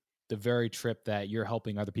the very trip that you're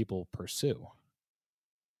helping other people pursue,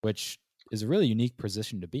 which is a really unique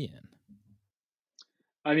position to be in.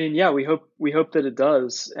 I mean, yeah, we hope that it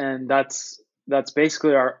does, and that's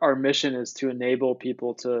basically our mission is to enable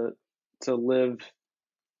people to live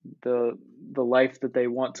the life that they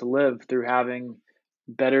want to live through having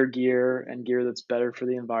better gear and gear that's better for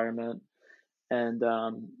the environment. And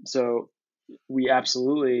so we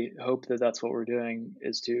absolutely hope that that's what we're doing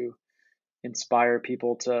is to inspire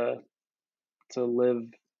people to live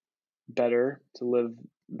better, to live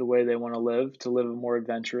the way they want to live a more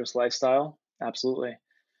adventurous lifestyle. Absolutely.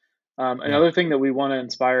 Yeah. Another thing that we want to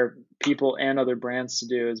inspire people and other brands to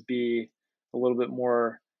do is be a little bit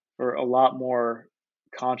more or a lot more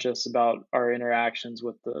conscious about our interactions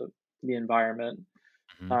with the environment,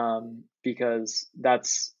 Mhm. because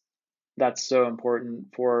that's so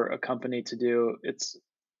important for a company to do. It's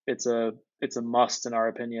a it's a must in our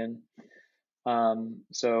opinion.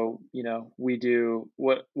 So we do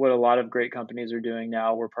what a lot of great companies are doing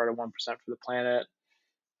now. We're part of 1% for the Planet,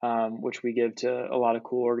 which we give to a lot of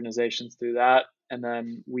cool organizations through that. And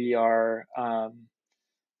then we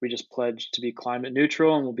just pledged to be climate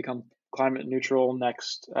neutral, and we'll become climate neutral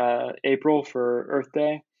next April for Earth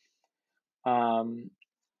Day. Um,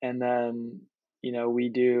 and then we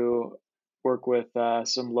do work with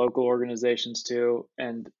some local organizations too,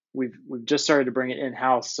 and we've just started to bring it in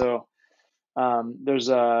house. So there's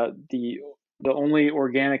the only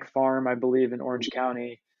organic farm I believe in Orange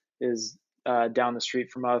County is down the street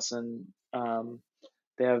from us, and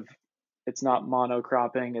they have it's not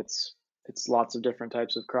monocropping. It's lots of different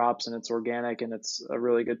types of crops, and it's organic, and it's a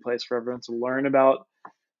really good place for everyone to learn about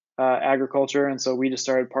agriculture. And so we just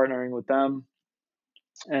started partnering with them,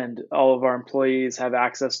 and all of our employees have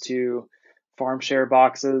access to farm share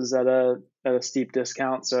boxes at a steep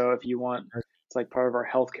discount. So if you want, it's like part of our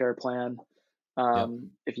healthcare plan. Yep.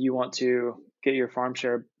 If you want to get your farm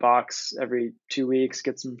share box every 2 weeks,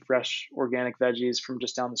 get some fresh organic veggies from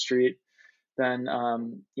just down the street, then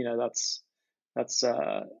that's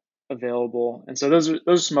available. And so those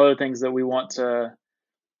are some other things that we want to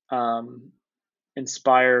um,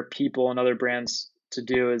 inspire people and other brands to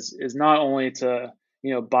do is not only to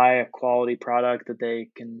buy a quality product that they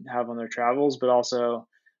can have on their travels, but also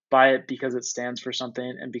buy it because it stands for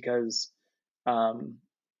something, and because um,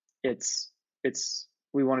 it's it's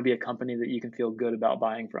we want to be a company that you can feel good about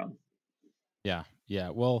buying from. Yeah. Yeah.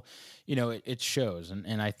 Well, it shows.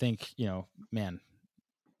 And I think, man,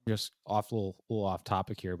 just off little off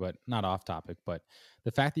topic here, but not off topic, but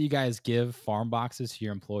the fact that you guys give farm boxes to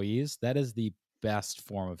your employees, that is the best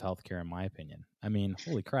form of healthcare in my opinion. I mean,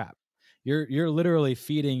 holy crap. You're literally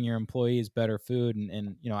feeding your employees better food,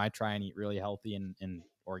 and I try and eat really healthy and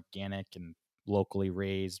organic and locally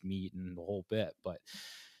raised meat and the whole bit, but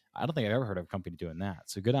I don't think I've ever heard of a company doing that.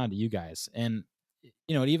 So good on to you guys. And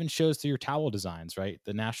it even shows through your towel designs, right?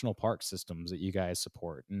 The national park systems that you guys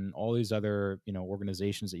support and all these other,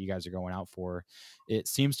 organizations that you guys are going out for. It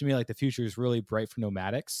seems to me like the future is really bright for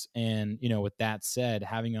nomadics. And, with that said,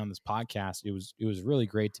 having you on this podcast, it was really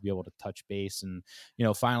great to be able to touch base and,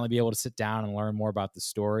 finally be able to sit down and learn more about the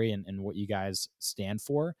story and what you guys stand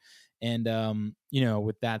for. And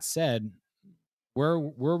with that said, where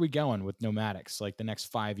are we going with nomadics like the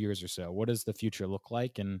next 5 years or so? What does the future look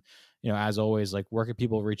like? And as always, like, where can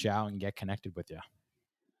people reach out and get connected with you?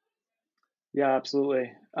 Yeah,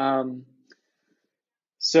 absolutely.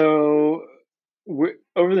 So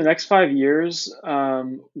over the next 5 years,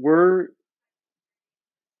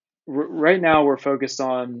 right now we're focused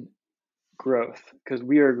on growth because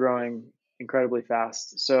we are growing incredibly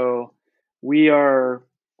fast. So we're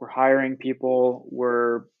hiring people.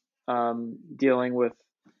 We're dealing with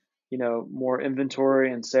more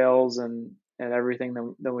inventory and sales and everything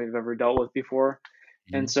than we've ever dealt with before.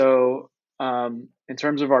 And so in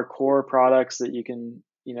terms of our core products that you can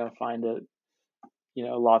find at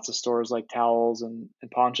lots of stores like towels and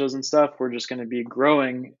ponchos and stuff, we're just going to be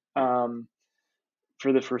growing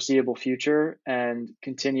for the foreseeable future and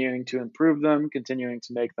continuing to improve them, continuing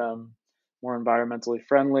to make them more environmentally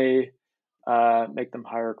friendly, make them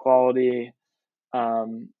higher quality,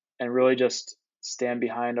 and really just stand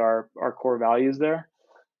behind our core values there.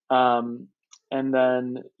 And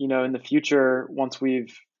then, in the future, once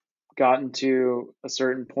we've gotten to a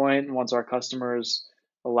certain point and once our customers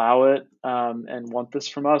allow it and want this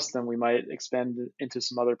from us, then we might expand into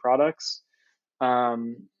some other products.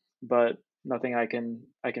 But nothing I can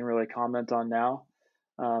really comment on now,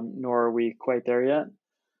 nor are we quite there yet.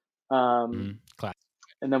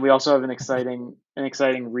 And then we also have an exciting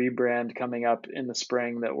rebrand coming up in the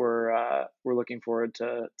spring that we're looking forward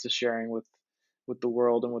to sharing with the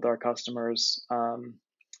world and with our customers.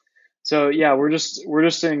 So yeah, we're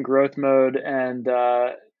just in growth mode, and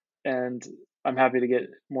I'm happy to get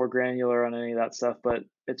more granular on any of that stuff, but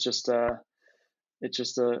it's just a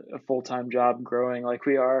full-time job growing like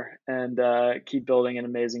we are, and keep building an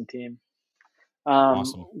amazing team.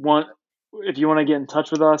 Awesome. If you want to get in touch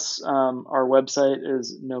with us, our website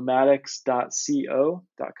is nomadix.co.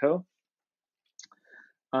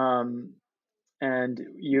 And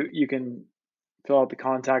you can fill out the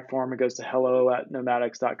contact form. It goes to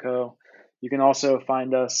hello@nomadix.co. You can also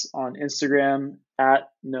find us on Instagram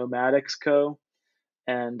 @nomadixco,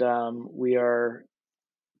 and we are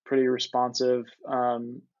pretty responsive.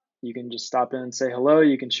 You can just stop in and say hello.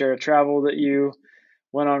 You can share a travel that you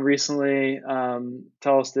went on recently.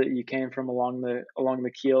 Tell us that you came from along the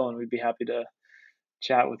Kiel, and we'd be happy to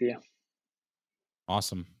chat with you.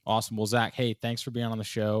 Awesome. Well, Zach, hey, thanks for being on the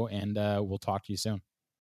show, and we'll talk to you soon.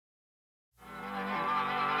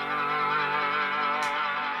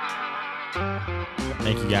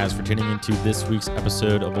 Thank you guys for tuning into this week's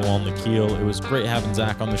episode of Along the Kiel. It was great having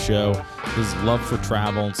Zach on the show. His love for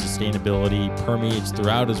travel and sustainability permeates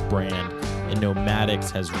throughout his brand, and Nomadix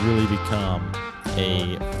has really become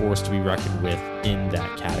a force to be reckoned with in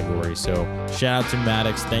that category. So shout out to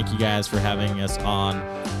Nomadix. Thank you guys for having us on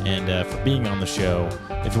and for being on the show.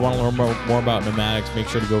 If you want to learn more about Nomadix, make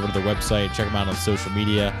sure to go over to their website, check them out on social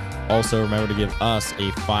media. Also, remember to give us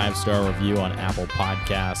a 5-star review on Apple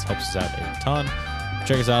Podcasts. Helps us out a ton.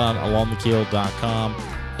 Check us out on alongthekiel.com,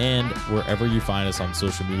 and wherever you find us on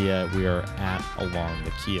social media, we are at Along the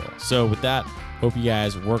Kiel. So with that, hope you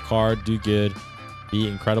guys work hard, do good, be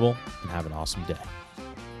incredible, and have an awesome day.